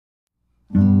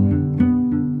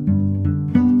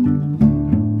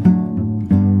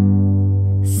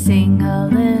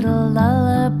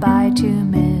to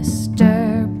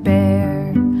Mr.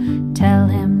 Bear. Tell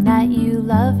him that you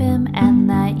love him and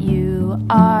that you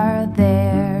are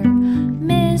there.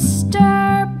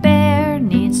 Mr. Bear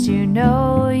needs to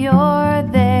know you're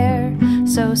there,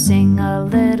 so sing a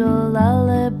little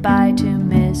lullaby to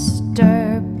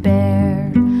Mr.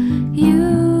 Bear.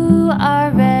 You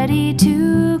are ready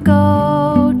to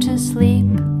go to sleep.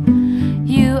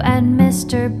 You and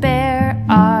Mr. Bear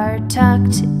are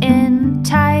tucked in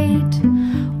tight.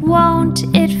 Won't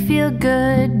it feel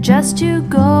good just to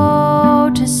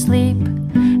go to sleep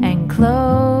and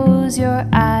close your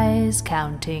eyes,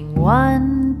 counting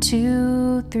 1,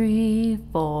 2, 3,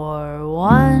 4,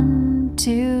 1,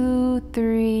 2,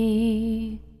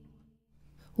 3.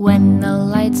 When the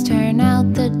lights turn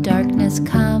out, the darkness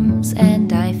comes,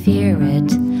 and I fear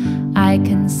it. I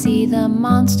can see the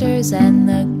monsters and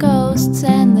the ghosts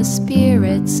and the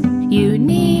spirits. You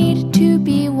need to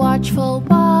be watchful.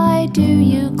 Why do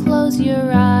you close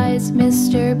your eyes?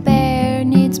 Mr. Bear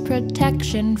needs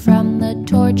protection from the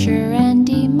torture and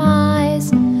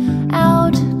demise.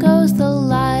 Out goes the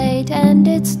light, and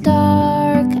it's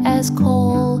dark as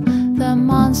coal. The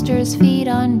monsters feed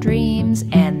on dreams,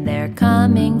 and they're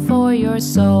coming for your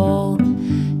soul.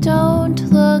 Don't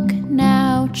look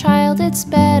now, child, it's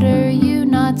better you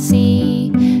not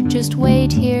see. Just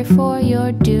wait here for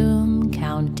your doom,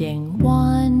 counting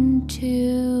 1,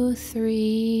 2,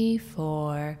 3,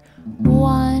 4.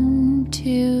 1,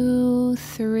 2,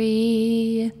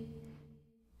 3.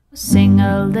 Sing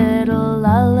a little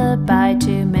lullaby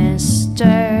to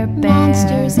Mr. Bear.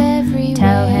 Monsters everywhere.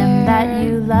 Tell him that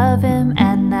you love him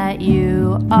and that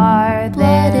you are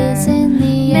there. Blood is in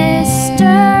the air.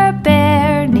 Mr.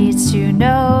 Bear needs to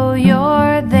know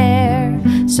you're there,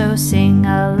 so sing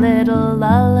a little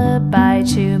lullaby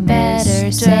to Better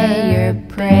Mr. say your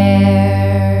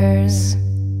Bear.